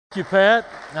Thank you, Pat.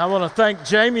 I want to thank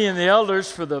Jamie and the elders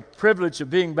for the privilege of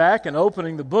being back and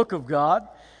opening the book of God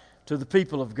to the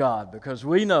people of God, because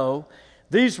we know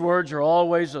these words are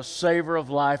always a savor of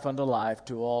life unto life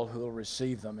to all who will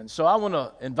receive them. And so I want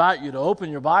to invite you to open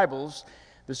your Bibles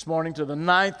this morning to the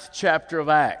 9th chapter of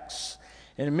Acts.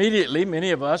 And immediately,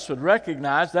 many of us would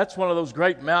recognize that's one of those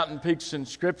great mountain peaks in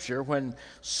Scripture when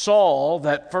Saul,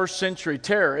 that first century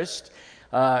terrorist,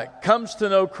 comes to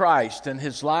know Christ, and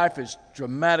his life is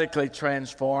dramatically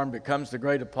transformed, becomes the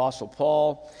great apostle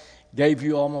Paul, gave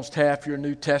you almost half your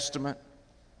New Testament,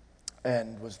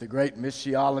 and was the great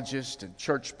missiologist and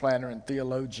church planner and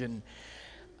theologian,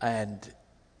 and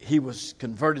he was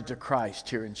converted to Christ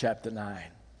here in chapter 9.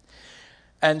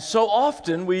 And so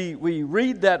often we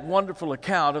read that wonderful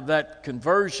account of that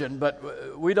conversion,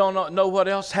 but we don't know what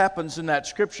else happens in that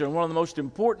scripture. And one of the most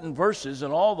important verses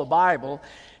in all the Bible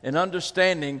in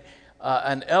understanding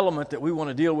an element that we want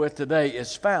to deal with today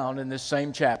is found in this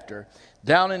same chapter,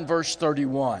 down in verse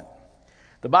 31.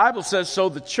 The Bible says, "So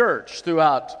the church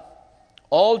throughout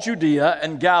all Judea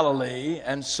and Galilee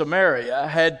and Samaria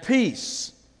had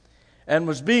peace and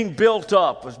was being built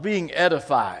up, was being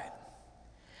edified.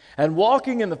 And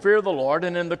walking in the fear of the Lord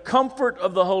and in the comfort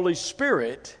of the Holy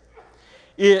Spirit,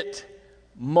 it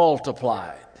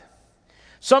multiplied."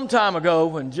 Some time ago,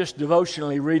 when just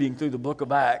devotionally reading through the book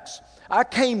of Acts, I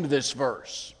came to this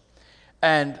verse,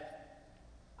 and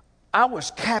I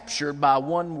was captured by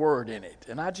one word in it.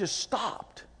 And I just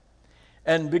stopped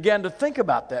and began to think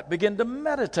about that, began to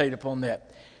meditate upon that.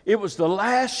 It was the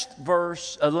last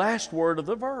word of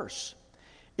the verse.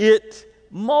 It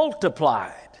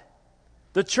multiplied.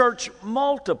 The church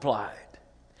multiplied.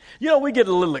 You know, we get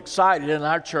a little excited in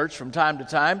our church from time to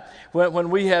time when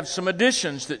we have some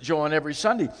additions that join every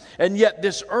Sunday. And yet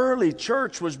this early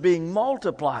church was being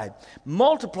multiplied.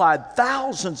 Multiplied,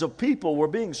 thousands of people were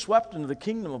being swept into the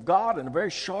kingdom of God in a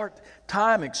very short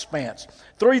time expanse.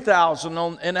 3,000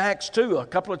 in Acts 2. A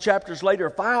couple of chapters later,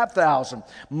 5,000.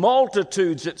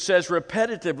 Multitudes, it says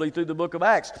repetitively through the book of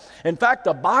Acts. In fact,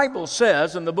 the Bible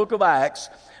says in the book of Acts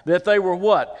that they were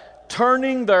what?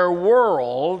 Turning their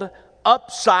world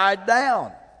upside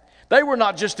down. They were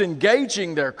not just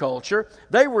engaging their culture,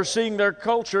 they were seeing their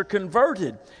culture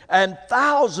converted. And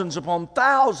thousands upon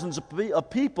thousands of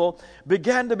people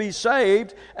began to be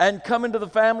saved and come into the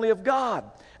family of God.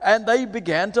 And they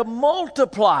began to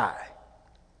multiply.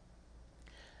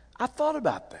 I thought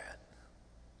about that.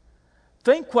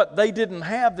 Think what they didn't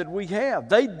have that we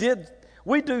have.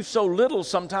 We do so little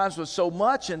sometimes with so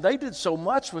much, and they did so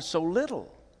much with so little.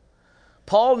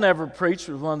 Paul never preached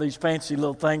with one of these fancy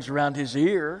little things around his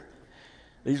ear.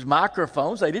 These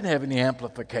microphones, they didn't have any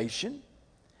amplification.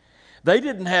 They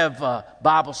didn't have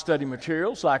Bible study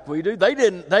materials like we do. They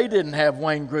didn't have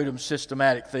Wayne Grudem's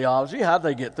systematic theology. How'd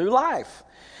they get through life?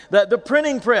 The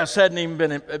printing press hadn't even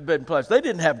been in place. They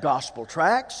didn't have gospel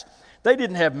tracts. They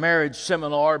didn't have marriage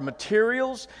seminar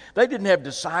materials. They didn't have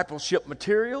discipleship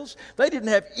materials. They didn't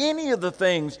have any of the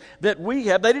things that we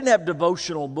have. They didn't have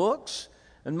devotional books.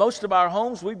 In most of our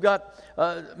homes, we've got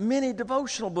many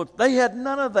devotional books. They had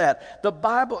none of that. The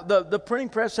Bible, the printing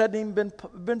press hadn't even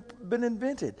been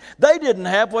invented. They didn't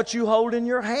have what you hold in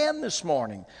your hand this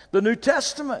morning, the New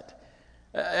Testament.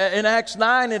 In Acts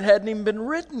 9, it hadn't even been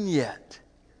written yet.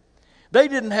 They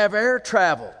didn't have air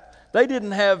travel. They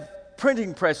didn't have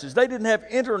printing presses. They didn't have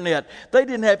internet. They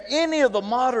didn't have any of the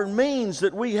modern means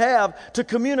that we have to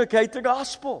communicate the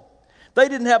gospel. They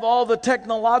didn't have all the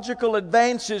technological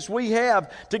advances we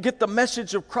have to get the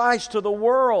message of Christ to the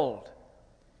world.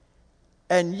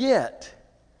 And yet,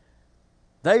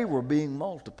 they were being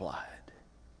multiplied.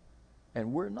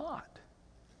 And we're not.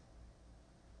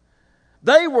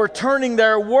 They were turning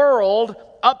their world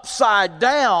upside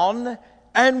down,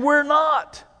 and we're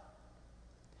not.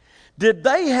 Did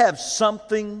they have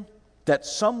something that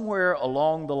somewhere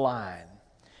along the line,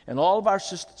 and all of our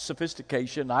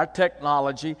sophistication, our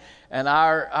technology, and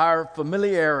our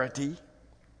familiarity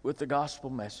with the gospel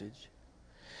message,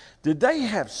 did they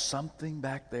have something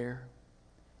back there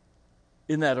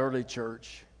in that early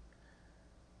church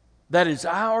that is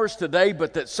ours today,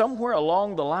 but that somewhere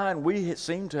along the line we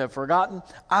seem to have forgotten?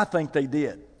 I think they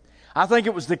did. I think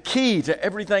it was the key to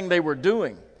everything they were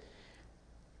doing.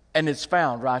 And it's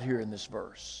found right here in this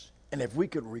verse. And if we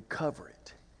could recover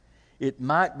it, it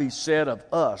might be said of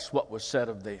us what was said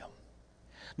of them.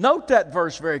 Note that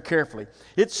verse very carefully.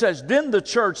 It says, "Then the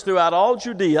church throughout all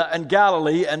Judea and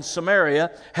Galilee and Samaria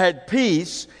had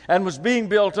peace and was being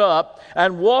built up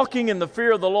and walking in the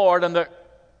fear of the Lord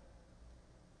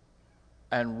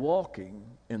and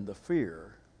walking in the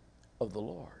fear of the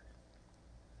Lord."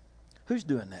 Who's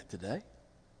doing that today?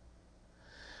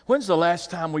 When's the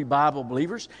last time we Bible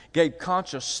believers gave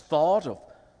conscious thought of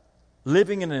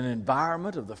living in an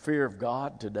environment of the fear of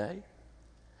God today?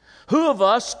 Who of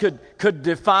us could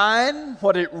define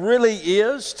what it really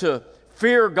is to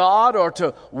fear God, or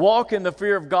to walk in the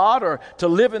fear of God, or to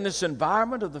live in this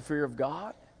environment of the fear of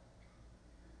God?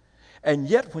 And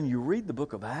yet when you read the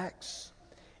book of Acts,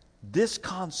 this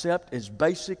concept is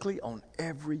basically on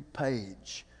every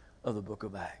page of the book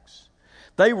of Acts.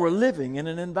 They were living in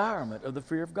an environment of the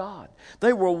fear of God.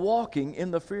 They were walking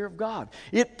in the fear of God.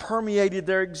 It permeated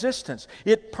their existence.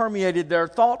 It permeated their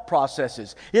thought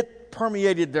processes. It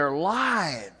permeated their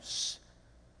lives.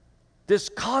 This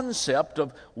concept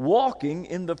of walking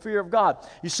in the fear of God.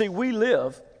 You see, we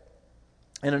live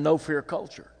in a no-fear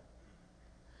culture.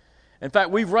 In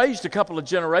fact, we've raised a couple of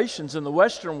generations in the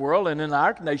Western world, and in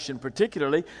our nation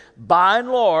particularly, by and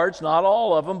large, not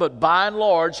all of them, but by and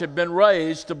large have been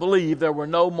raised to believe there were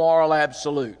no moral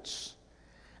absolutes.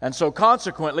 And so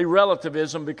consequently,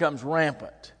 relativism becomes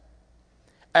rampant.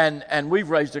 And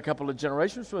we've raised a couple of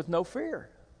generations with no fear.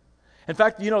 In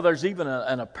fact, you know, there's even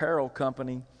an apparel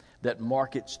company that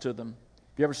markets to them.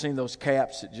 Have you ever seen those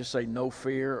caps that just say no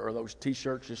fear, or those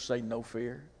t-shirts just say no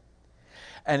fear?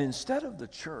 And instead of the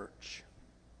church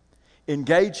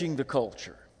engaging the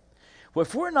culture, well,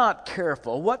 if we're not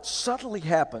careful, what subtly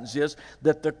happens is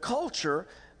that the culture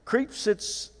creeps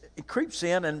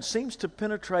in and seems to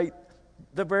penetrate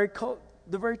the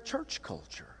very church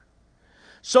culture.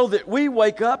 So that we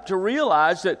wake up to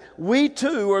realize that we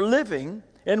too are living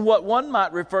in what one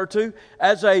might refer to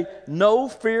as a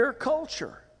no-fear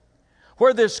culture,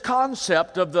 where this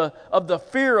concept of the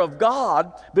fear of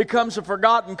God becomes a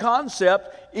forgotten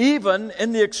concept, even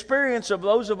in the experience of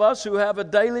those of us who have a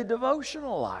daily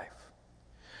devotional life.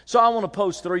 So I want to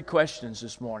pose 3 questions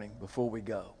this morning before we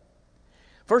go.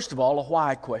 First of all, a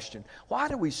why question. Why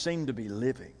do we seem to be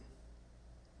living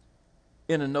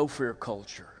in a no-fear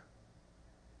culture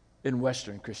in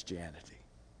Western Christianity?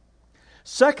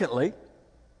 Secondly,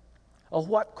 a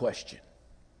what question.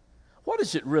 What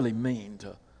does it really mean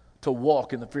to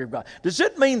walk in the fear of God? Does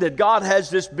it mean that God has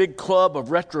this big club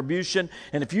of retribution,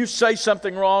 and if you say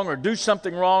something wrong or do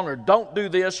something wrong or don't do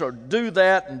this or do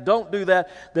that and don't do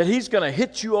that, that He's going to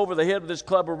hit you over the head with this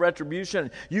club of retribution,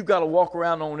 and you've got to walk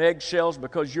around on eggshells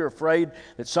because you're afraid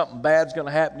that something bad's going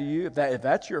to happen to you? If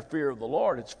that's your fear of the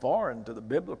Lord, it's foreign to the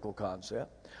biblical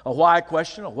concept. A why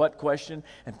question, a what question,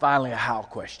 and finally a how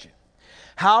question.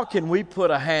 How can we put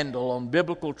a handle on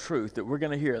biblical truth that we're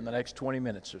going to hear in the next 20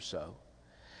 minutes or so,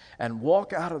 and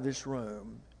walk out of this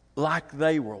room like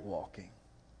they were walking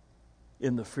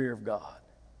in the fear of God,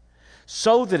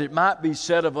 so that it might be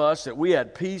said of us that we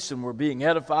had peace and were being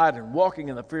edified and walking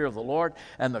in the fear of the Lord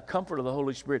and the comfort of the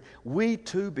Holy Spirit? We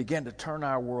too began to turn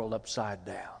our world upside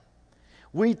down.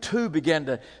 We too began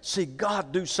to see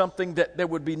God do something that there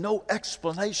would be no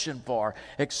explanation for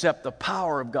except the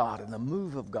power of God and the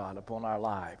move of God upon our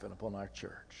life and upon our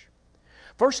church.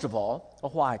 First of all, a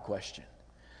why question.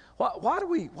 Why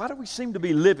do we seem to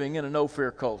be living in a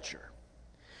no-fear culture?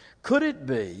 Could it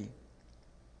be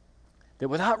that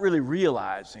without really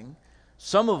realizing,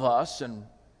 some of us in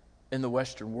the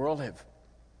Western world have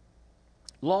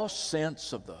lost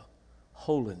sense of the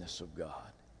holiness of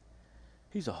God?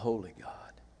 He's a holy God.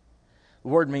 The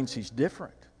word means He's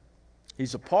different.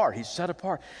 He's apart. He's set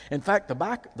apart. In fact,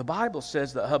 the Bible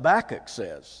says that Habakkuk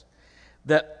says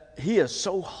that He is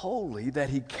so holy that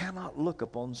He cannot look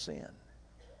upon sin.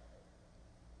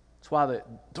 That's why the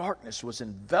darkness was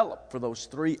enveloped for those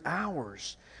 3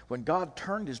 hours when God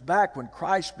turned His back, when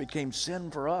Christ became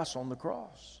sin for us on the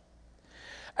cross.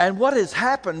 And what has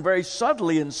happened very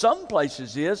subtly in some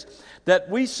places is that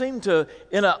we seem to,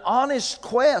 in an honest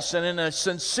quest and in a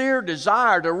sincere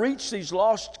desire to reach these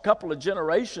lost couple of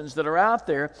generations that are out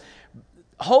there,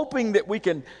 hoping that we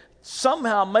can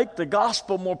somehow make the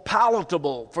gospel more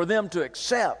palatable for them to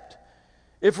accept.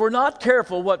 If we're not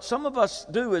careful, what some of us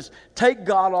do is take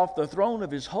God off the throne of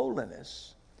His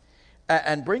holiness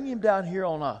and bring Him down here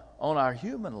on our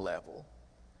human level,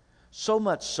 so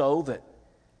much so that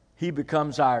He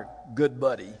becomes our good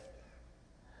buddy,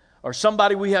 or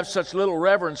somebody we have such little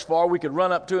reverence for we could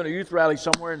run up to in a youth rally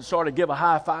somewhere and sort of give a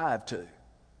high five to. Do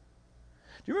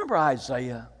you remember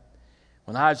Isaiah?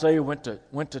 When Isaiah went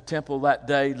to temple that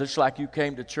day, just like you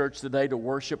came to church today to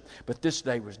worship, but this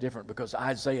day was different because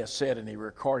Isaiah said, and he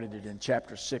recorded it in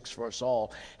chapter 6 for us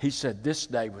all, he said this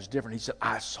day was different. He said,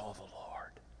 I saw the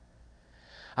Lord.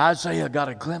 Isaiah got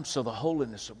a glimpse of the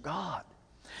holiness of God.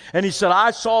 And he said,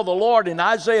 I saw the Lord. And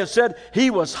Isaiah said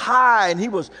He was high and He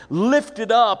was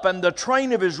lifted up, and the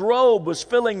train of His robe was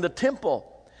filling the temple.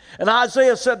 And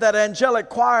Isaiah said that angelic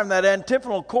choir and that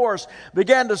antiphonal chorus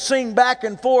began to sing back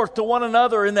and forth to one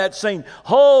another in that scene.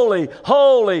 Holy,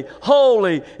 holy,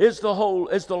 holy is the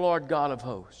Lord God of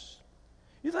hosts.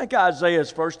 You think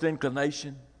Isaiah's first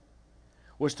inclination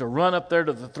was to run up there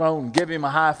to the throne and give him a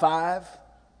high five?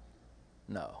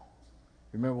 No.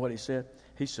 Remember what he said?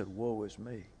 He said, woe is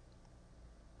me,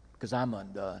 because I'm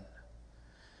undone.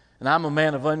 And I'm a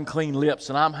man of unclean lips,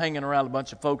 and I'm hanging around a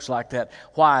bunch of folks like that.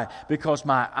 Why? Because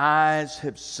my eyes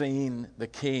have seen the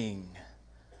King,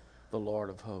 the Lord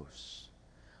of hosts.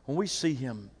 When we see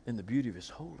him in the beauty of his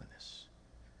holiness,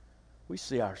 we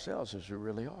see ourselves as we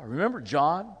really are. Remember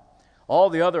John? All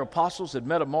the other apostles had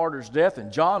met a martyr's death,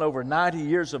 and John, over 90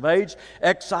 years of age,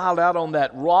 exiled out on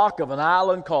that rock of an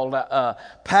island called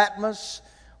Patmos,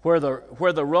 where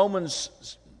the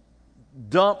Romans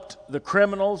dumped the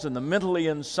criminals and the mentally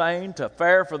insane to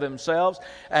fare for themselves.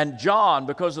 And John,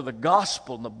 because of the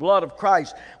gospel and the blood of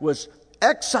Christ, was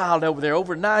exiled over there,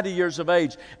 over 90 years of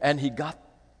age. And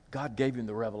God gave him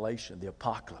the revelation, the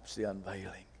apocalypse, the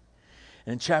unveiling.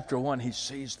 And in chapter 1, he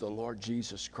sees the Lord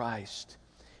Jesus Christ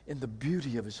in the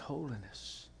beauty of his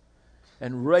holiness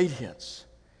and radiance.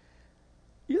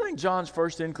 You think John's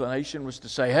first inclination was to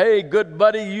say, hey, good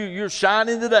buddy, you're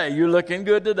shining today. You're looking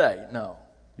good today. No.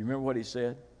 You remember what he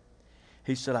said?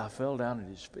 He said, I fell down at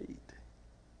his feet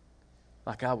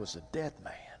like I was a dead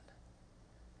man.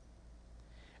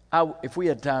 If we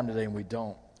had time today, and we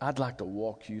don't, I'd like to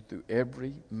walk you through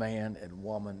every man and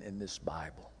woman in this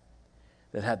Bible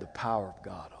that had the power of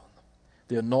God on them,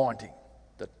 the anointing,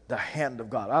 the hand of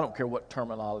God. I don't care what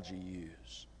terminology you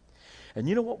use. And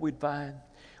you know what we'd find?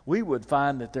 We would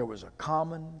find that there was a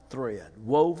common thread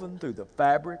woven through the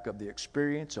fabric of the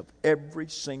experience of every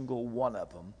single one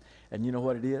of them. And you know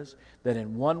what it is? That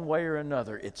in one way or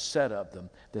another, it said of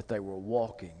them that they were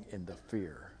walking in the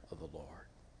fear of the Lord.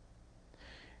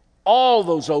 All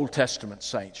those Old Testament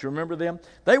saints, you remember them?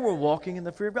 They were walking in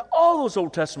the fear of God. All those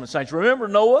Old Testament saints. Remember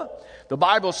Noah? The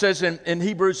Bible says in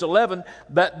Hebrews 11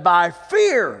 that by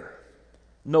fear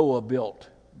Noah built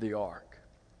the ark.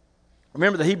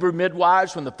 Remember the Hebrew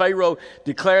midwives when the Pharaoh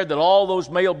declared that all those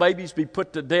male babies be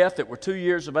put to death that were 2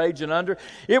 years of age and under?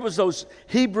 It was those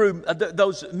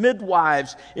those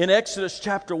midwives in Exodus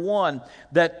chapter 1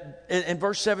 that in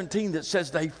verse 17 that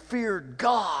says they feared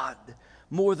God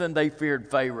more than they feared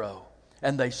Pharaoh,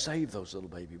 and they saved those little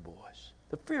baby boys.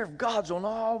 The fear of God's on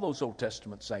all those Old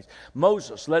Testament saints.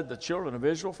 Moses led the children of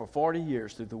Israel for 40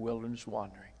 years through the wilderness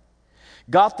wandering.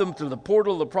 Got them to the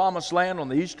portal of the promised land on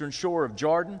the eastern shore of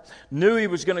Jordan. Knew he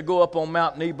was going to go up on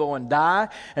Mount Nebo and die.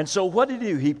 And so what did he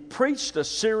do? He preached a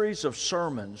series of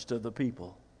sermons to the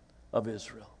people of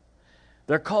Israel.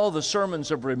 They're called the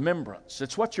sermons of remembrance.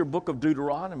 It's what your book of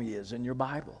Deuteronomy is in your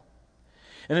Bible.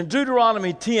 And in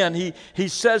Deuteronomy 10, he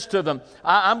says to them,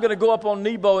 I'm going to go up on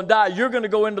Nebo and die. You're going to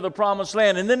go into the promised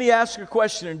land. And then he asks a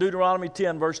question in Deuteronomy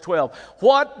 10, verse 12.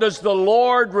 What does the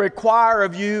Lord require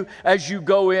of you as you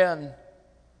go in?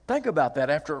 Think about that.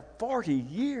 After 40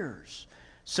 years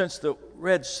since the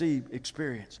Red Sea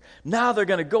experience, now they're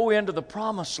going to go into the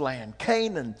promised land,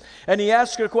 Canaan. And he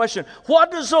asks a question,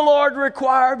 what does the Lord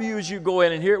require of you as you go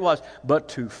in? And here it was, but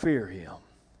to fear him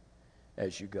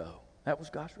as you go. That was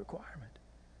God's requirement.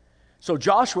 So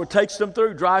Joshua takes them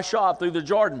through dry shod, through the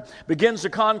Jordan, begins the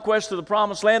conquest of the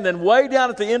promised land. Then way down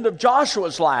at the end of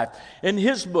Joshua's life, in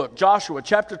his book, Joshua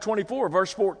chapter 24,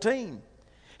 verse 14,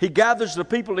 he gathers the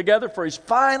people together for his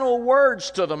final words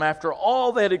to them after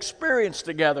all they had experienced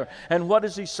together. And what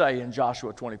does he say in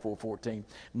Joshua 24:14?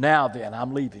 Now then,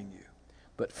 I'm leaving you,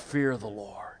 but fear the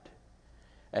Lord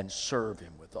and serve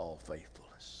him with all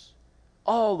faithfulness.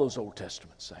 All those Old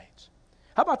Testament saints.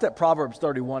 How about that Proverbs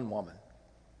 31 woman?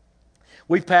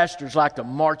 We pastors like to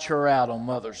march her out on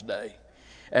Mother's Day.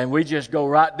 And we just go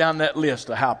right down that list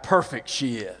of how perfect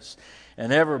she is.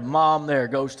 And every mom there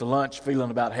goes to lunch feeling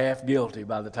about half guilty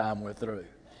by the time we're through.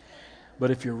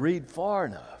 But if you read far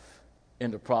enough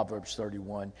into Proverbs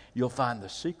 31, you'll find the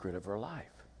secret of her life.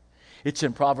 It's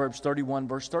in Proverbs 31,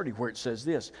 verse 30, where it says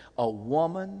this, a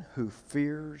woman who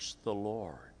fears the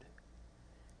Lord,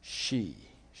 she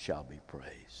shall be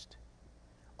praised.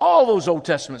 All those Old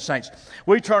Testament saints.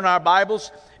 We turn our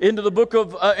Bibles into the book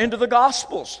of into the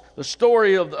Gospels. The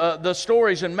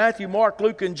stories in Matthew, Mark,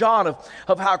 Luke, and John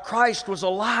of how Christ was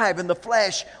alive in the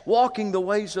flesh, walking the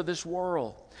ways of this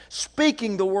world,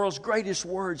 speaking the world's greatest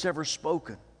words ever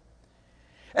spoken.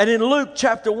 And in Luke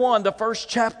chapter 1, the first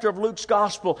chapter of Luke's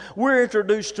Gospel, we're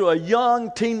introduced to a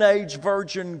young teenage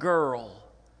virgin girl,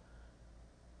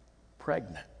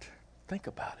 pregnant. Think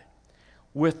about it.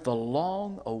 With the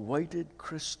long-awaited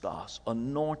Christos,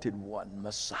 anointed one,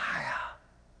 Messiah,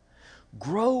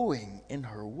 growing in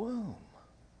her womb.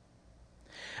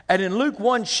 And in Luke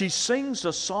 1, she sings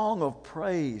a song of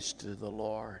praise to the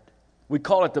Lord. We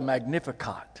call it the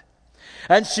Magnificat.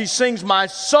 And she sings, my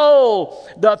soul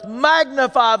doth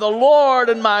magnify the Lord,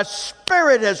 and my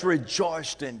spirit has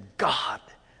rejoiced in God,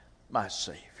 my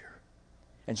Savior.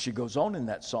 And she goes on in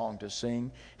that song to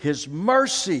sing, His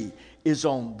mercy is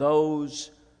on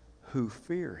those who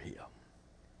fear Him.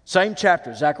 Same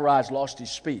chapter, Zacharias lost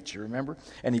his speech, you remember?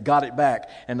 And he got it back,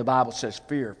 and the Bible says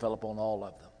fear fell upon all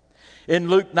of them. In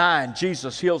Luke 9,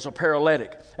 Jesus heals a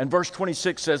paralytic. And verse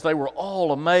 26 says they were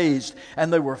all amazed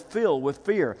and they were filled with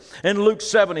fear. In Luke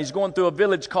 7, he's going through a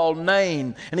village called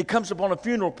Nain, and he comes upon a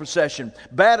funeral procession.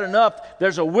 Bad enough,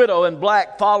 there's a widow in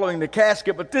black following the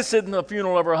casket, but this isn't the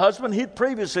funeral of her husband. He'd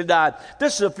previously died.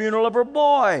 This is the funeral of her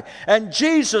boy. And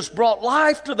Jesus brought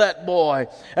life to that boy.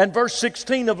 And verse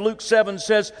 16 of Luke 7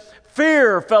 says,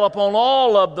 fear fell upon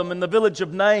all of them in the village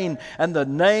of Nain, and the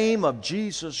name of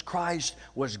Jesus Christ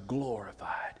was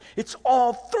glorified. It's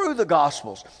all through the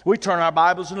Gospels. We turn our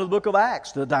Bibles into the book of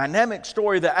Acts, the dynamic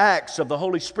story of the Acts of the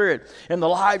Holy Spirit in the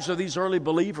lives of these early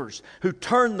believers who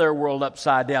turned their world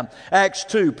upside down. Acts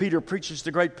 2, Peter preaches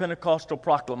the great Pentecostal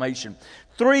proclamation.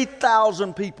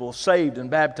 3,000 people saved and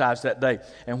baptized that day.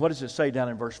 And what does it say down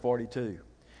in verse 42?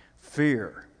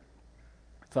 Fear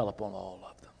fell upon all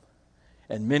of them,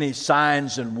 and many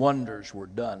signs and wonders were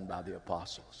done by the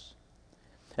apostles.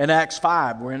 In Acts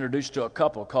 5, we're introduced to a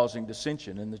couple causing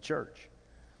dissension in the church.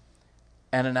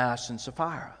 Ananias and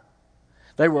Sapphira.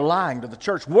 They were lying to the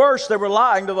church. Worse, they were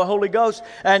lying to the Holy Ghost,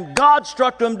 and God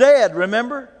struck them dead,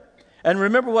 remember? And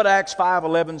remember what Acts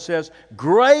 5:11 says?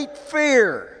 Great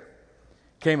fear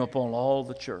came upon all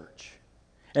the church.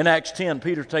 In Acts 10,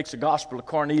 Peter takes the gospel to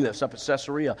Cornelius up at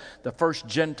Caesarea, the first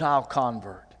Gentile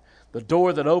convert, the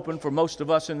door that opened for most of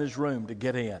us in this room to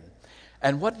get in.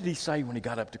 And what did he say when he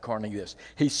got up to Cornelius?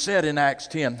 He said in Acts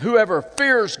 10, whoever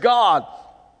fears God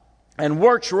and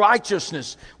works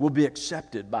righteousness will be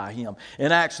accepted by him.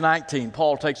 In Acts 19,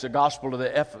 Paul takes the gospel to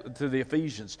the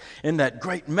Ephesians in that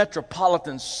great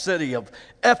metropolitan city of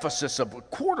Ephesus, of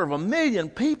 250,000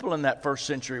 people in that first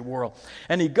century world.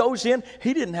 And he goes in,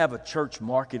 he didn't have a church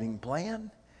marketing plan.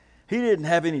 He didn't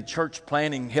have any church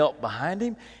planning help behind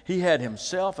him. He had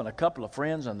himself and a couple of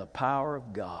friends and the power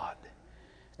of God.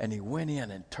 And he went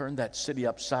in and turned that city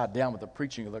upside down with the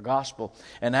preaching of the gospel.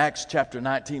 And Acts chapter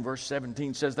 19, verse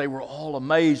 17 says they were all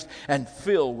amazed and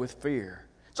filled with fear.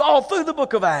 It's all through the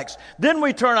book of Acts. Then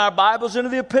we turn our Bibles into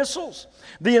the epistles.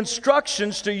 The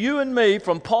instructions to you and me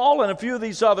from Paul and a few of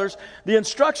these others, the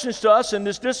instructions to us in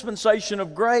this dispensation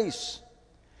of grace.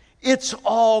 It's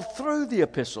all through the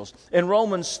epistles. In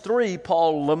Romans 3,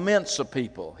 Paul laments a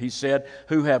people, he said,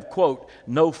 who have, quote,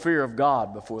 no fear of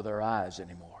God before their eyes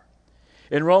anymore.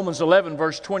 In Romans 11,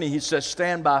 verse 20, he says,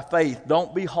 stand by faith,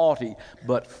 don't be haughty,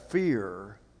 but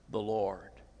fear the Lord.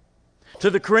 To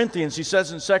the Corinthians, he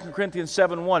says in 2 Corinthians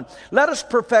 7:1, let us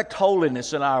perfect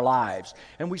holiness in our lives.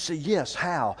 And we say, yes,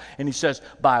 how? And he says,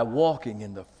 by walking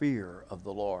in the fear of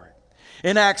the Lord.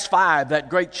 In Acts 5, that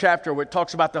great chapter where it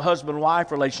talks about the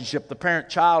husband-wife relationship, the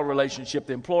parent-child relationship,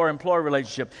 the employer-employee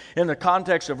relationship, in the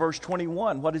context of verse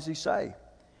 21, what does he say?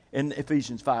 In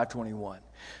Ephesians 5:21.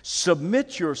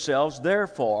 Submit yourselves,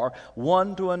 therefore,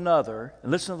 one to another,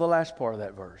 and listen to the last part of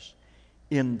that verse,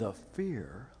 in the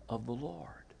fear of the Lord.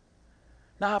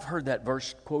 Now, I've heard that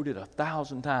verse quoted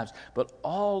 1,000 times, but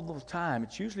all the time,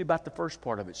 it's usually about the first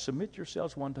part of it. Submit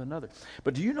yourselves one to another.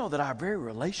 But do you know that our very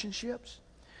relationships,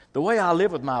 the way I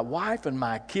live with my wife and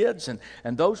my kids and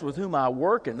those with whom I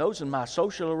work and those in my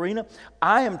social arena,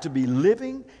 I am to be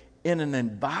living in an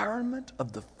environment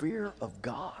of the fear of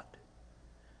God.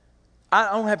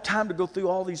 I don't have time to go through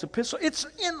all these epistles. It's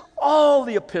in all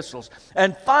the epistles.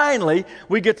 And finally,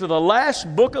 we get to the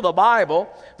last book of the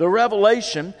Bible, the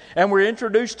Revelation, and we're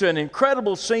introduced to an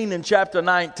incredible scene in chapter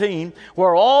 19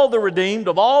 where all the redeemed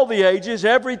of all the ages,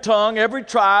 every tongue, every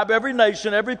tribe, every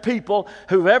nation, every people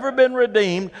who've ever been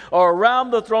redeemed are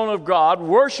around the throne of God,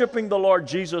 worshiping the Lord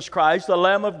Jesus Christ, the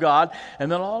Lamb of God.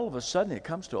 And then all of a sudden it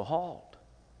comes to a halt.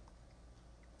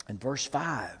 And verse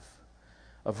 5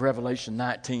 of Revelation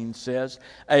 19 says,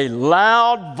 a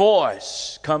loud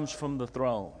voice comes from the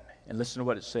throne. And listen to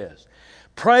what it says.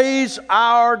 Praise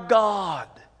our God,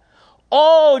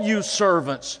 all you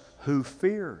servants who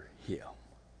fear Him,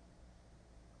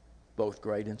 both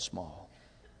great and small.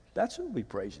 That's who will be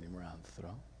praising Him around the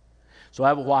throne. So I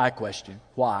have a why question.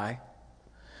 Why?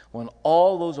 When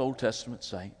all those Old Testament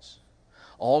saints,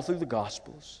 all through the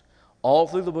Gospels, all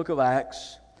through the book of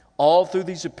Acts, all through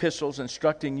these epistles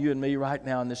instructing you and me right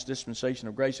now in this dispensation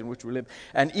of grace in which we live.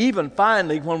 And even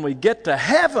finally, when we get to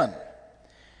heaven,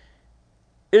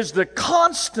 is the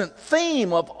constant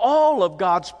theme of all of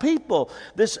God's people.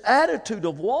 This attitude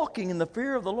of walking in the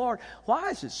fear of the Lord. Why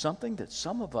is it something that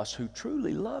some of us who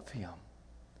truly love Him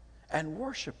and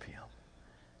worship Him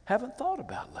haven't thought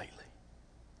about lately?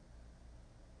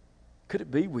 Could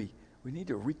it be we need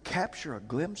to recapture a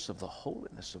glimpse of the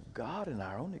holiness of God in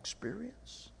our own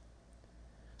experience?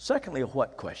 Secondly, a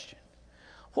what question?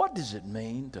 What does it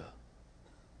mean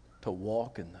to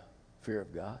walk in the fear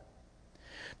of God?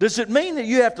 Does it mean that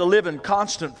you have to live in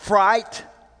constant fright?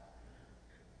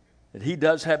 That He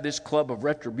does have this club of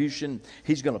retribution.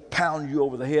 He's going to pound you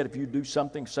over the head if you do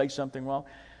something, say something wrong.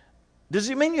 Does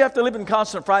it mean you have to live in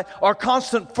constant fright or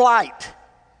constant flight?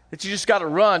 That you just got to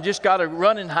run,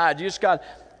 and hide.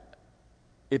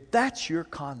 If that's your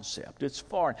concept, it's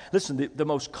foreign. Listen, the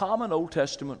most common Old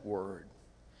Testament word,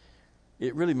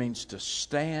 it really means to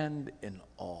stand in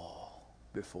awe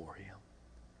before Him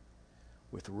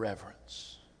with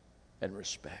reverence and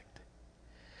respect.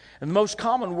 And the most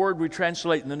common word we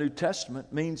translate in the New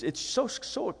Testament means, it's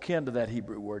so akin to that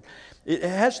Hebrew word. It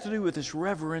has to do with this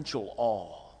reverential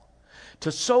awe.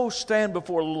 To so stand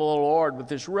before the Lord with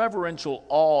this reverential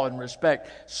awe and respect,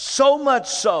 so much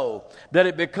so that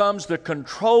it becomes the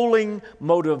controlling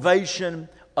motivation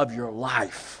of your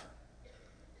life.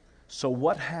 So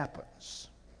what happens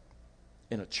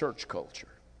in a church culture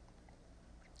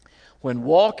when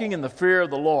walking in the fear of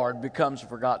the Lord becomes a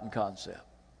forgotten concept?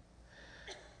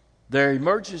 There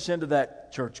emerges into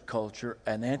that church culture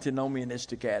an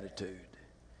antinomianistic attitude.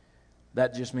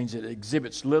 That just means it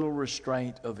exhibits little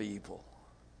restraint of evil.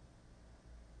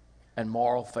 And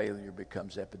moral failure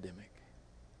becomes epidemic.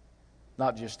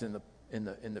 Not just in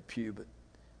the pew,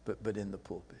 but in the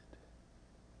pulpit.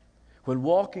 When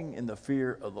walking in the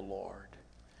fear of the Lord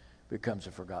becomes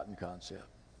a forgotten concept.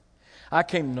 I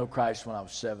came to know Christ when I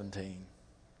was 17.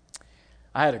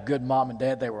 I had a good mom and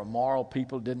dad. They were moral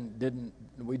people.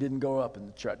 We didn't grow up in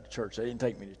the church. They didn't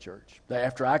take me to church.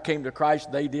 After I came to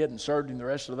Christ, they did and served Him the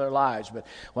rest of their lives. But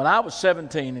when I was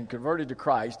 17 and converted to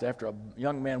Christ, after a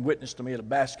young man witnessed to me at a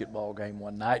basketball game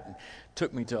one night and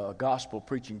took me to a gospel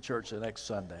preaching church the next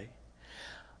Sunday,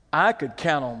 I could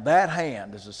count on that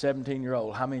hand as a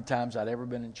 17-year-old how many times I'd ever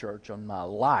been in church in my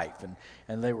life.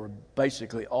 And they were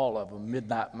basically all of them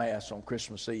midnight mass on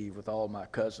Christmas Eve with all my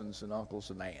cousins and uncles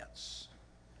and aunts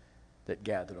that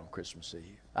gathered on Christmas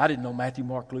Eve. I didn't know Matthew,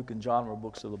 Mark, Luke, and John were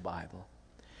books of the Bible.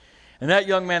 And that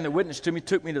young man that witnessed to me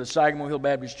took me to the Sagamore Hill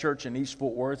Baptist Church in East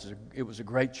Fort Worth. It was a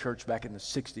great church back in the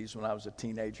 60s when I was a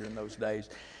teenager in those days.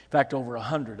 In fact, over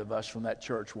 100 of us from that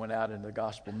church went out into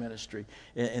gospel ministry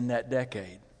in that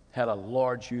decade. Had a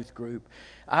large youth group.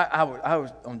 I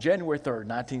was on January 3rd,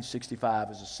 1965,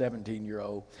 as a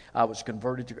 17-year-old. I was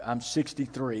converted to. I'm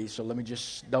 63, so let me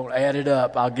just don't add it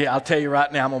up. I'll tell you right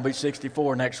now, I'm going to be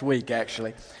 64 next week,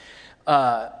 actually.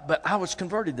 But I was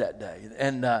converted that day,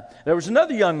 and there was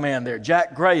another young man there,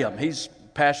 Jack Graham. He's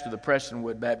pastor of the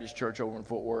Prestonwood Baptist Church over in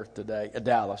Fort Worth today,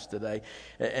 Dallas today,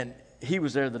 and he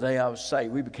was there the day I was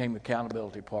saved. We became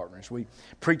accountability partners. We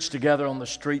preached together on the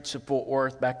streets of Fort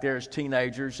Worth back there as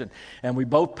teenagers, and we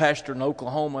both pastored in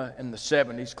Oklahoma in the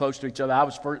 70s, close to each other. I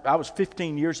was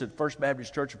 15 years at the First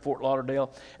Baptist Church of Fort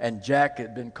Lauderdale, and Jack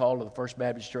had been called to the First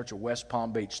Baptist Church of West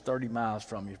Palm Beach, 30 miles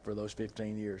from you for those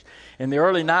 15 years. In the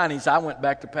early 90s, I went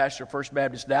back to pastor First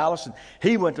Baptist Dallas, and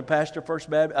he went to pastor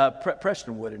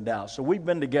Prestonwood in Dallas. So we've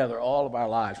been together all of our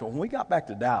lives. But when we got back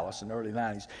to Dallas in the early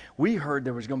 90s, we heard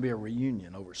there was going to be a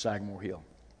reunion over at Sagamore Hill.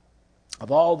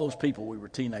 Of all those people we were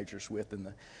teenagers with in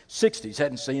the 60s,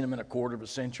 hadn't seen them in a quarter of a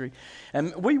century.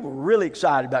 And we were really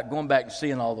excited about going back and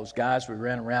seeing all those guys we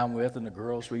ran around with and the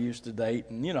girls we used to date.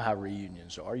 And you know how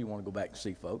reunions are. You want to go back and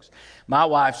see folks. My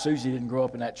wife, Susie, didn't grow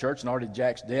up in that church, nor did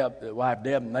Jack's wife,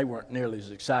 Deb, and they weren't nearly as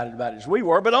excited about it as we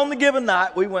were. But on the given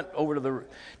night, we went over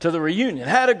to the reunion.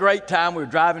 Had a great time. We were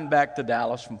driving back to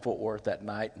Dallas from Fort Worth that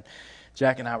night. And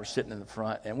Jack and I were sitting in the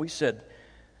front, and we said,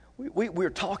 we were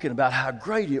talking about how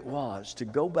great it was to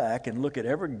go back and look at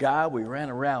every guy we ran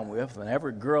around with and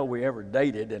every girl we ever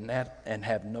dated and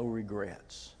have no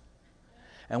regrets.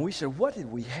 And we said, what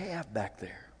did we have back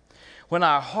there when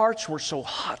our hearts were so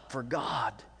hot for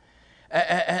God?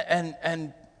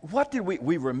 And what did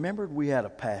we remembered we had a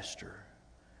pastor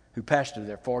who pastored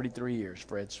there 43 years,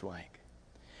 Fred Swank.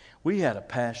 We had a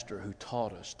pastor who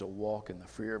taught us to walk in the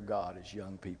fear of God as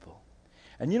young people.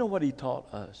 And you know what he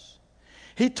taught us?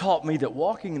 He taught me that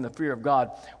walking in the fear of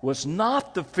God was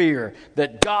not the fear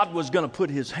that God was going to put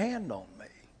His hand on me.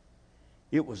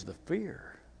 It was the fear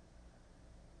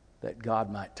that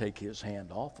God might take His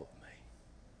hand off of me.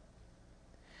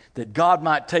 That God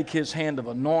might take His hand of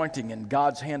anointing and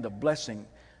God's hand of blessing,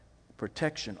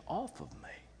 protection off of me.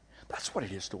 That's what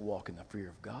it is to walk in the fear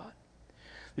of God.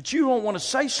 That you don't want to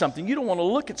say something, you don't want to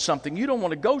look at something, you don't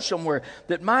want to go somewhere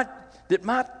that might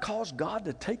cause God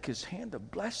to take His hand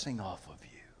of blessing off of you.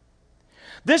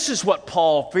 This is what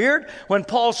Paul feared when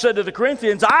Paul said to the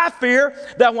Corinthians, I fear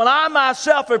that when I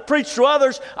myself have preached to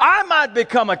others, I might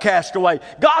become a castaway.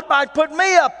 God might put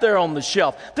me up there on the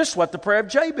shelf. This is what the prayer of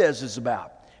Jabez is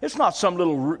about. It's not some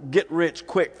little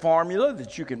get-rich-quick formula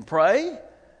that you can pray.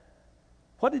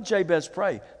 What did Jabez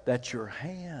pray? That your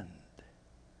hand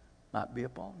might be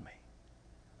upon me.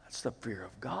 That's the fear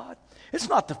of God. It's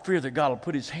not the fear that God will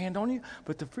put His hand on you,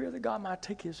 but the fear that God might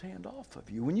take His hand off of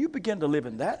you. When you begin to live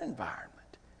in that environment,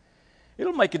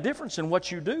 it'll make a difference in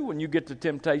what you do when you get to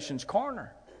temptation's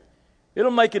corner.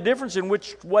 It'll make a difference in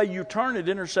which way you turn at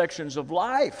intersections of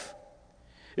life.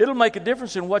 It'll make a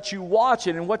difference in what you watch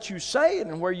and in what you say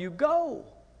and in where you go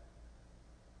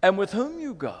and with whom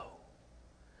you go.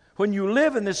 When you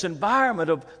live in this environment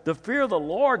of the fear of the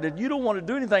Lord, that you don't want to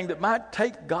do anything that might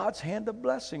take God's hand of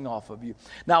blessing off of you.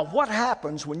 Now, what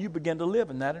happens when you begin to live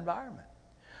in that environment?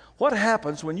 What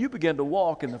happens when you begin to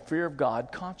walk in the fear of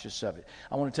God, conscious of it?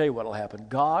 I want to tell you what will happen.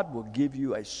 God will give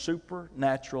you a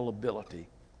supernatural ability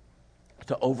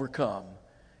to overcome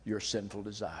your sinful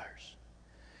desires.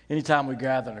 Anytime we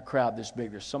gather in a crowd this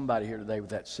big, there's somebody here today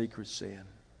with that secret sin.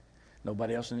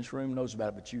 Nobody else in this room knows about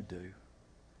it, but you do.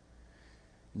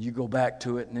 And you go back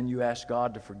to it, and then you ask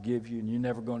God to forgive you, and you're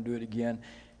never going to do it again,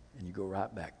 and you go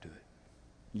right back to it.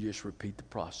 You just repeat the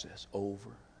process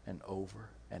over and over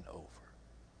and over.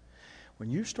 When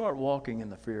you start walking in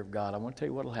the fear of God, I want to tell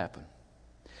you what will happen.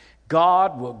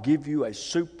 God will give you a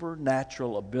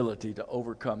supernatural ability to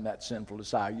overcome that sinful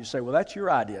desire. You say, well, that's your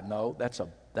idea. No, that's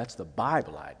the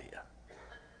Bible idea.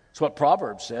 It's what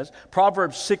Proverbs says.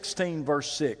 Proverbs 16, verse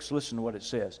 6. Listen to what it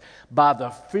says. By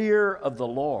the fear of the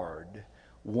Lord,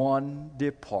 one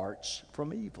departs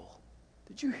from evil.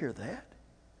 Did you hear that?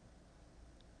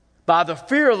 By the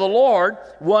fear of the Lord,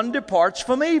 one departs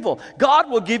from evil. God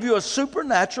will give you a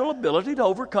supernatural ability to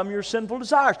overcome your sinful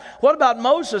desires. What about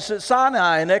Moses at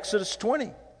Sinai in Exodus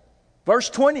 20? Verse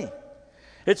 20.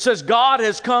 It says, God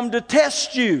has come to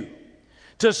test you,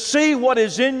 to see what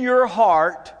is in your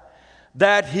heart,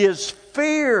 that His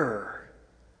fear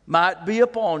might be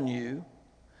upon you,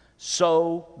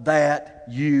 so that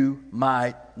you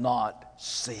might not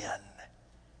sin.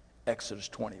 Exodus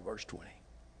 20, verse 20.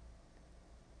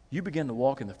 You begin to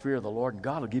walk in the fear of the Lord, and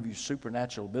God will give you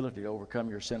supernatural ability to overcome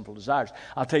your sinful desires.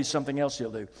 I'll tell you something else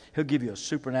He'll do. He'll give you a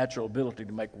supernatural ability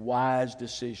to make wise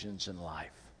decisions in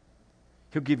life.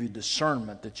 He'll give you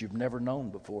discernment that you've never known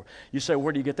before. You say,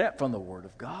 where do you get that? From the Word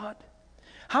of God.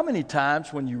 How many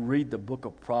times when you read the book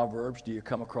of Proverbs do you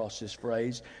come across this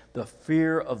phrase, the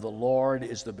fear of the Lord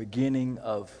is the beginning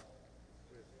of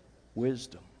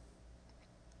wisdom?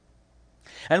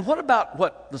 And what about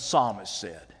what the psalmist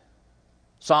said?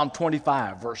 Psalm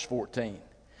 25, verse 14.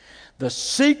 The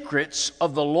secrets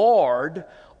of the Lord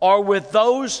are with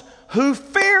those who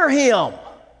fear Him,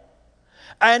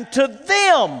 and to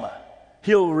them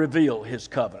He'll reveal His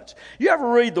covenants. You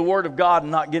ever read the Word of God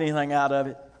and not get anything out of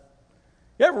it?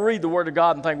 You ever read the Word of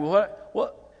God and think, well,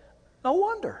 what? No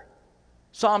wonder.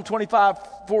 Psalm 25,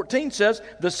 14 says,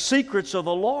 the secrets of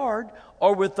the Lord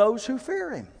are with those who fear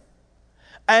Him.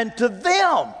 And to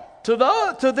them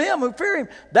who fear Him,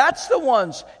 that's the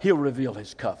ones He'll reveal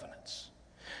His covenants.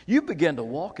 You begin to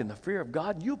walk in the fear of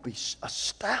God, you'll be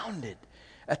astounded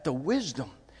at the wisdom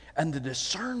and the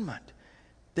discernment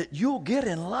that you'll get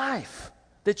in life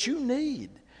that you need,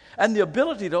 and the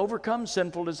ability to overcome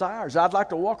sinful desires. I'd like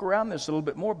to walk around this a little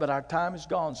bit more, but our time is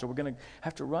gone, so we're going to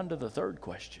have to run to the third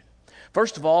question.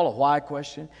 First of all, a why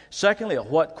question. Secondly, a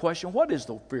what question. What is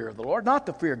the fear of the Lord? Not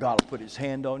the fear God will put His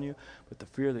hand on you, but the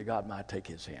fear that God might take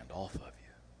His hand off of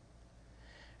you.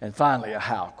 And finally, a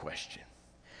how question.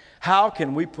 How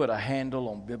can we put a handle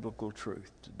on biblical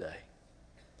truth today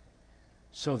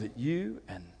so that you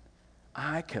and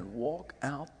I can walk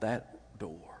out that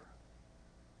door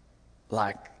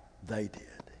like they did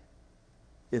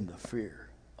in the fear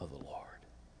of the Lord?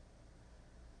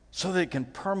 So that it can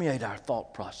permeate our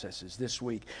thought processes this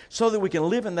week. So that we can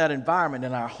live in that environment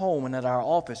in our home and at our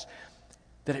office.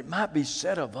 That it might be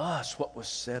said of us what was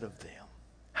said of them.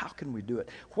 How can we do it?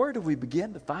 Where do we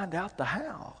begin to find out the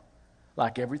how?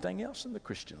 Like everything else in the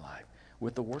Christian life.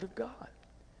 With the Word of God.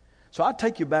 So I'll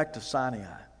take you back to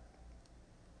Sinai.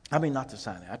 Not to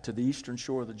Sinai, to the eastern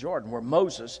shore of the Jordan, where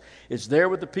Moses is there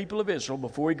with the people of Israel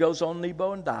before he goes on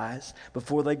Nebo and dies,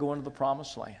 before they go into the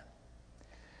promised land.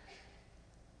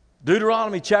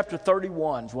 Deuteronomy chapter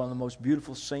 31 is one of the most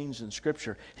beautiful scenes in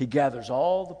Scripture. He gathers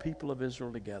all the people of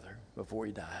Israel together before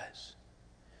he dies.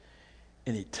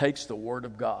 And he takes the Word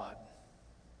of God,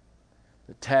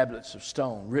 the tablets of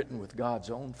stone written with God's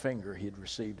own finger he had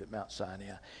received at Mount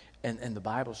Sinai. And the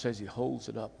Bible says he holds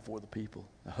it up before the people.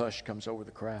 A hush comes over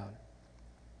the crowd.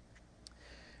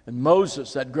 And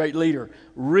Moses, that great leader,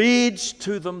 reads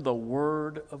to them the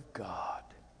Word of God.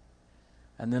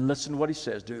 And then listen to what he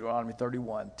says, Deuteronomy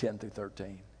 31, 10 through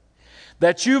 13.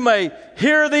 That you may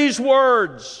hear these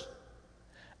words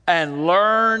and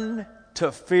learn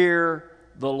to fear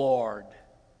the Lord.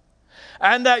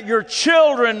 And that your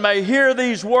children may hear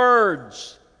these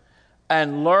words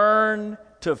and learn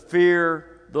to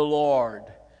fear the Lord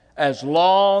as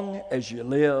long as you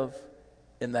live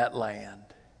in that land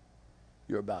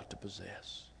you're about to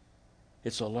possess.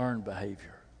 It's a learned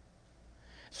behavior.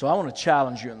 So I want to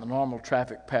challenge you in the normal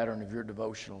traffic pattern of your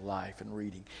devotional life and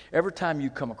reading. Every time you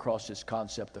come across this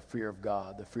concept, the fear of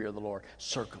God, the fear of the Lord,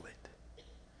 circle it.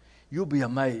 You'll be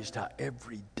amazed how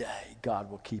every day God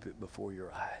will keep it before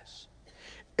your eyes.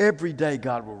 Every day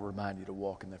God will remind you to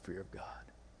walk in the fear of God.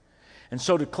 And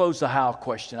so to close the how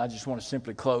question, I just want to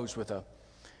simply close with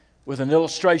an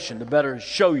illustration to better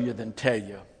show you than tell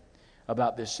you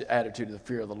about this attitude of the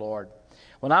fear of the Lord.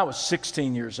 When I was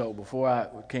 16 years old, before I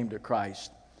came to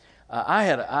Christ, I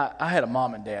had a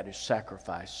mom and dad who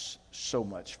sacrificed so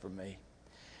much for me.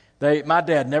 My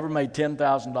dad never made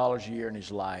 $10,000 a year in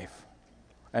his life.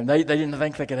 And they didn't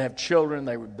think they could have children.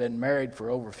 They had been married for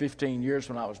over 15 years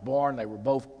when I was born. They were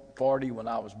both 40 when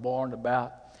I was born,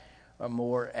 about or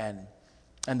more. And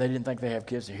they didn't think they'd have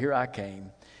kids. So here I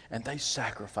came, and they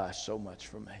sacrificed so much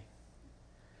for me.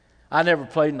 I never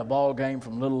played in a ball game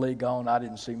from Little League on. I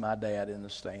didn't see my dad in the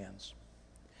stands.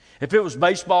 If it was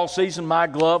baseball season, my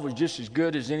glove was just as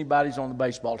good as anybody's on the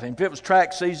baseball team. If it was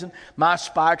track season, my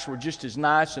spikes were just as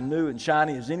nice and new and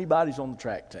shiny as anybody's on the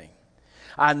track team.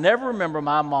 I never remember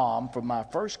my mom, from my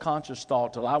first conscious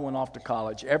thought till I went off to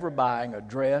college, ever buying a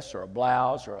dress or a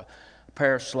blouse or a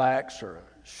pair of slacks or a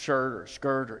shirt or a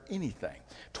skirt or anything.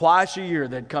 Twice a year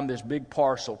there'd come this big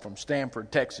parcel from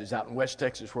Stanford, Texas, out in West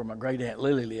Texas where my great aunt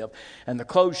Lily lived. And the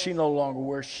clothes she no longer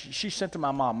wears, she sent to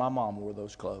my mom. My mom wore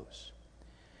those clothes.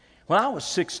 When I was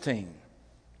 16,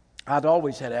 I'd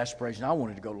always had aspirations. I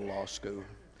wanted to go to law school.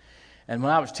 And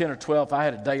when I was 10 or 12, if I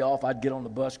had a day off, I'd get on the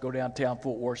bus, go downtown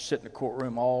Fort Worth, sit in the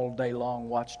courtroom all day long,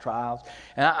 watch trials.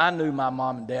 And I knew my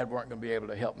mom and dad weren't going to be able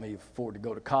to help me afford to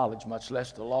go to college, much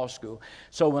less to law school.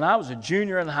 So when I was a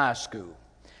junior in high school,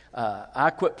 I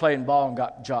quit playing ball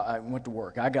and I went to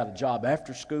work. I got a job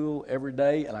after school every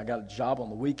day, and I got a job on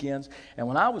the weekends. And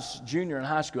when I was junior in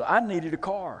high school, I needed a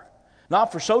car.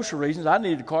 Not for social reasons. I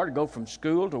needed a car to go from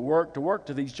school to work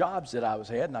to these jobs that I was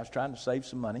had, and I was trying to save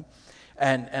some money.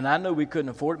 And I knew we couldn't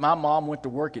afford it. My mom went to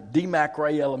work at D.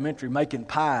 McRae Elementary making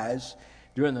pies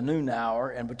during the noon hour.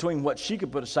 And between what she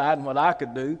could put aside and what I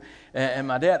could do, and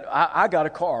my dad, I got a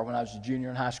car when I was a junior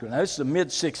in high school. Now, this is the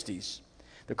mid-'60s.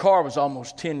 The car was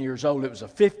almost 10 years old. It was a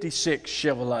 56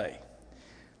 Chevrolet.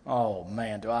 Oh,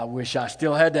 man, do I wish I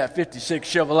still had that 56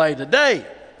 Chevrolet today.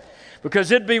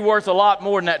 Because it'd be worth a lot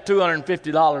more than that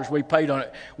 $250 we paid on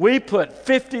it. We put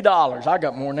 $50, I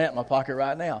got more than that in my pocket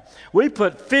right now. We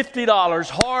put $50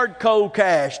 hard cold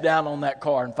cash down on that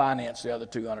car and financed the other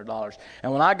 $200.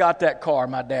 And when I got that car,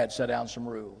 my dad set down some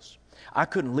rules. I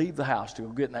couldn't leave the house to go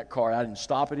get in that car. I didn't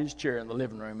stop at his chair in the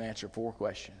living room and answer 4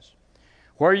 questions.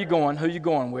 Where are you going? Who are you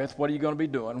going with? What are you going to be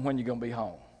doing? When are you going to be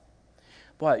home?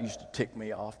 Boy, it used to tick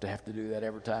me off to have to do that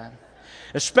every time.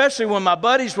 Especially when my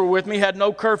buddies were with me, had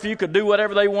no curfew, could do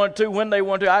whatever they wanted to, when they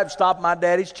wanted to. I'd stop my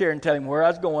daddy's chair and tell him where I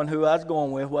was going, who I was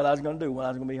going with, what I was going to do, when I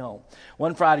was going to be home.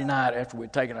 One Friday night after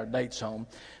we'd taken our dates home,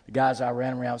 the guys I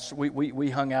ran around, we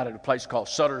hung out at a place called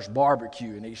Sutter's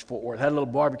Barbecue in East Fort Worth. Had a little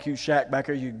barbecue shack back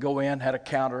there. You could go in, had a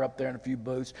counter up there and a few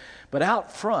booths. But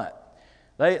out front,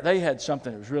 they had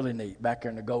something that was really neat back there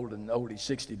in the golden oldie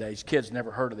 60 days. Kids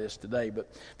never heard of this today, but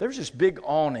there's this big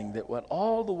awning that went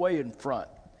all the way in front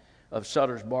of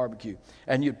Sutter's Barbecue.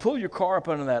 And you'd pull your car up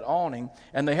under that awning,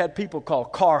 and they had people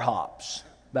called car hops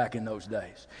back in those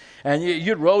days. And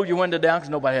you'd roll your window down because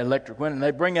nobody had electric window, and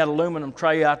they'd bring that aluminum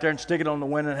tray out there and stick it on the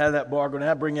window and have that bar go down.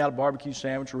 I'd bring you out a barbecue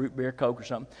sandwich, root beer, Coke or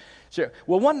something. So,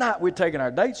 well, one night we'd taken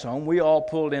our dates home. We all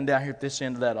pulled in down here at this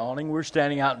end of that awning. We were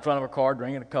standing out in front of a car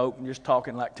drinking a Coke and just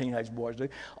talking like teenage boys do.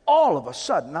 All of a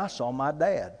sudden, I saw my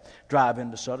dad drive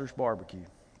into Sutter's Barbecue.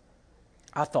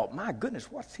 I thought, my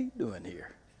goodness, what's he doing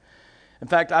here? In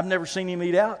fact, I've never seen him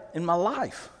eat out in my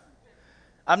life.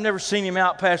 I've never seen him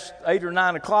out past 8 or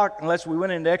 9 o'clock unless we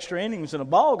went into extra innings in a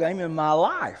ball game in my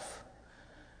life.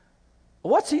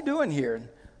 What's he doing here? And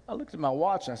I looked at my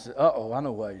watch and I said, uh-oh, I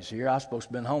know why he's here. I was supposed to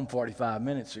have been home 45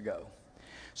 minutes ago.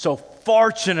 So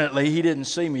fortunately, he didn't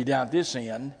see me down at this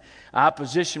end. I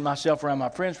positioned myself around my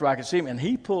friends where I could see him, and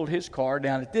he pulled his car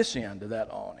down at this end of that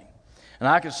awning. And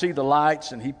I could see the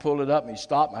lights, and he pulled it up, and he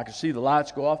stopped, and I could see the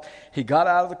lights go off. He got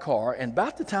out of the car, and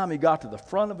about the time he got to the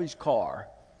front of his car,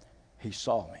 he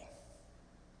saw me.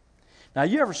 Now,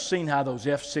 you ever seen how those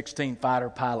F-16 fighter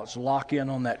pilots lock in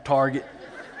on that target?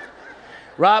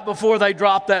 Right before they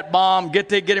drop that bomb,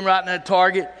 get him right in that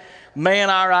target. Man,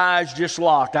 our eyes just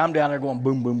locked. I'm down there going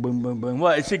boom, boom, boom, boom, boom.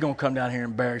 What, is he going to come down here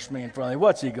and embarrass me in front of me?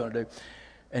 What's he going to do?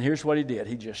 And here's what he did.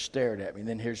 He just stared at me. And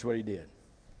then here's what he did.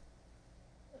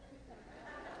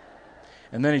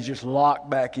 And then he just locked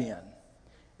back in.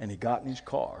 And he got in his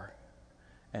car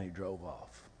and he drove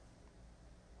off.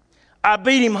 I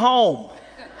beat him home.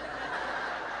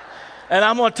 And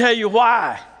I'm going to tell you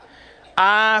why.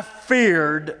 I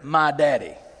feared my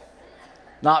daddy.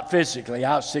 Not physically.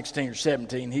 I was 16 or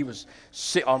 17. He was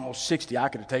almost 60. I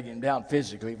could have taken him down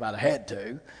physically if I'd have had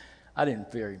to. I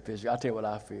didn't fear him physically. I'll tell you what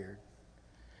I feared.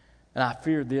 And I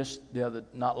feared this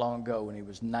not long ago when he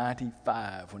was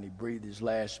 95, when he breathed his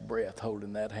last breath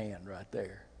holding that hand right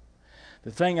there.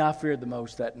 The thing I feared the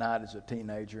most that night as a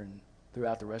teenager and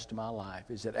throughout the rest of my life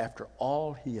is that after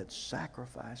all he had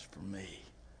sacrificed for me,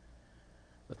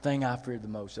 the thing I feared the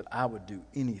most, that I would do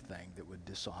anything that would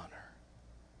dishonor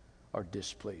or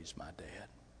displease my dad.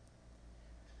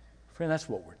 Friend, that's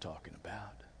what we're talking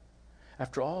about.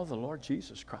 After all the Lord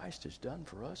Jesus Christ has done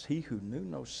for us, he who knew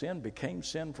no sin became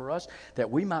sin for us,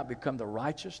 that we might become the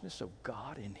righteousness of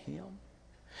God in him.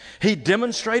 He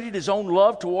demonstrated his own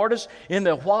love toward us in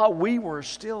that while we were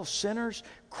still sinners,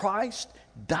 Christ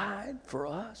died for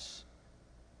us.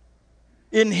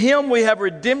 In him we have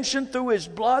redemption through his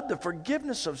blood, the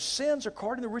forgiveness of sins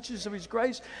according to the riches of his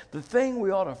grace. The thing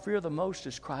we ought to fear the most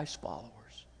as Christ's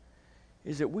followers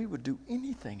is that we would do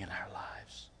anything in our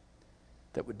lives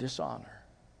that would dishonor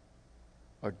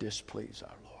or displease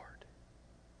our Lord.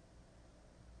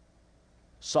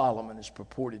 Solomon is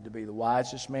purported to be the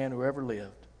wisest man who ever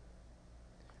lived.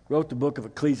 Wrote the book of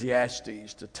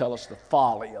Ecclesiastes to tell us the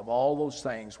folly of all those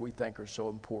things we think are so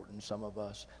important, some of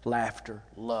us. Laughter,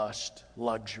 lust,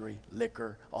 luxury,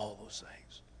 liquor, all those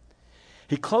things.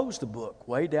 He closed the book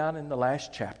way down in the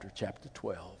last chapter, chapter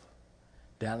 12,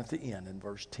 down at the end in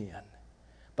verse 10,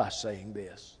 by saying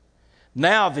this.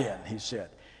 Now then, he said,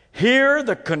 hear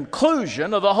the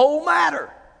conclusion of the whole matter.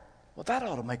 Well, that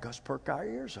ought to make us perk our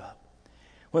ears up.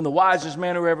 When the wisest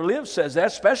man who ever lived says that,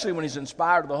 especially when he's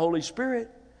inspired of the Holy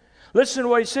Spirit. Listen to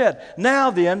what he said.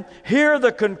 Now then, hear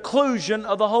the conclusion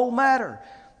of the whole matter.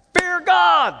 Fear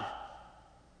God.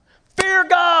 Fear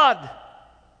God.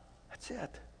 That's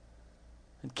it.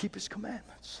 And keep his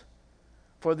commandments.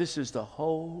 For this is the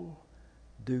whole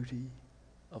duty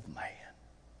of man.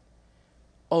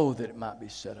 Oh, that it might be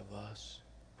said of us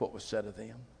what was said of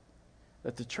them.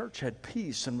 That the church had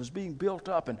peace and was being built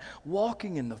up and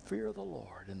walking in the fear of the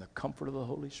Lord and the comfort of the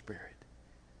Holy Spirit.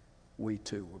 We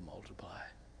too were multiplied.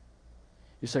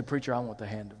 You say, preacher, I want the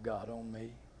hand of God on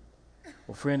me.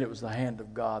 Well, friend, it was the hand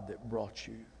of God that brought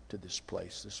you to this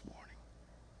place this morning.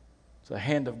 It's the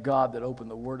hand of God that opened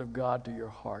the Word of God to your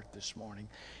heart this morning.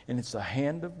 And it's the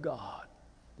hand of God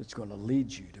that's going to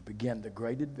lead you to begin the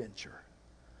great adventure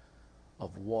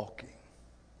of walking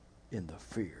in the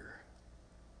fear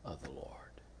of the Lord.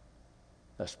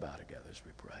 Let's bow together as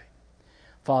we pray.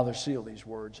 Father, seal these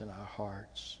words in our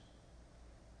hearts.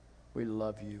 We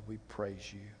love you. We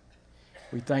praise you.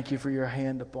 We thank you for your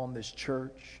hand upon this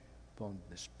church, upon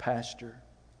this pastor,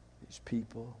 these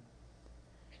people.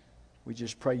 We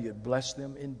just pray you'd bless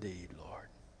them indeed, Lord.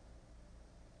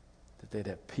 That they'd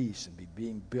have peace and be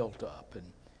being built up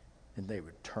and they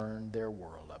would turn their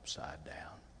world upside down.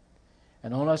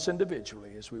 And on us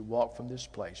individually, as we walk from this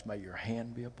place, may your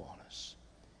hand be upon us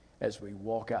as we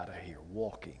walk out of here,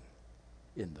 walking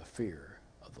in the fear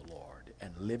of the Lord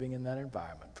and living in that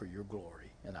environment for your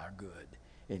glory and our good.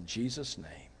 In Jesus'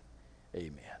 name,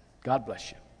 amen. God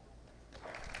bless you.